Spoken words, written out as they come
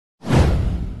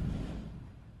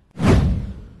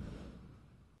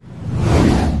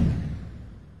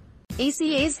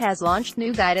Acas has launched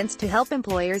new guidance to help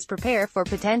employers prepare for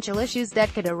potential issues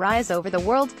that could arise over the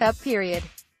World Cup period.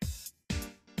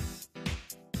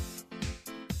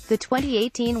 The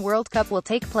 2018 World Cup will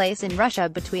take place in Russia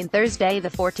between Thursday the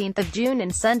 14th of June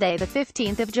and Sunday the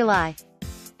 15th of July.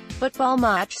 Football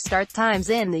match start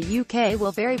times in the UK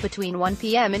will vary between 1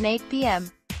 p.m. and 8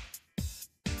 p.m.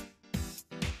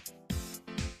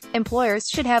 Employers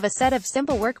should have a set of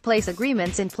simple workplace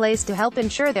agreements in place to help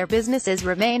ensure their businesses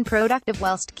remain productive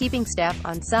whilst keeping staff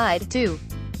on side, too.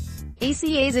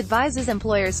 Acas advises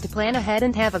employers to plan ahead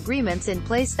and have agreements in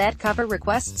place that cover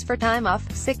requests for time off,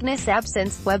 sickness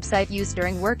absence, website use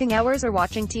during working hours or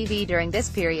watching TV during this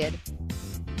period.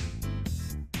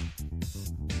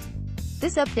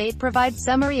 This update provides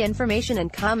summary information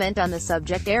and comment on the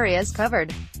subject areas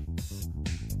covered.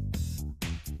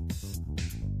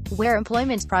 Where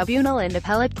employment tribunal and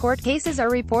appellate court cases are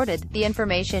reported, the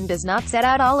information does not set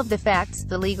out all of the facts,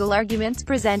 the legal arguments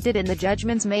presented and the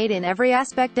judgments made in every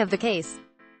aspect of the case.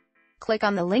 Click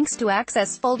on the links to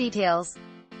access full details.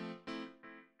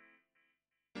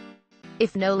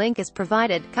 If no link is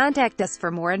provided, contact us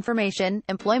for more information.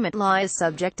 Employment law is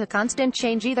subject to constant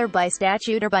change either by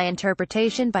statute or by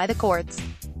interpretation by the courts.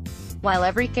 While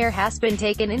every care has been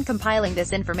taken in compiling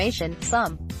this information,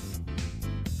 some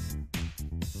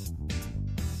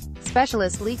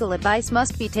specialist legal advice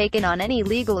must be taken on any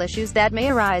legal issues that may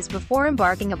arise before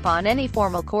embarking upon any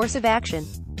formal course of action.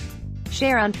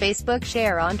 Share on Facebook,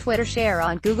 share on Twitter, share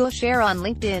on Google, share on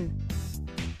LinkedIn.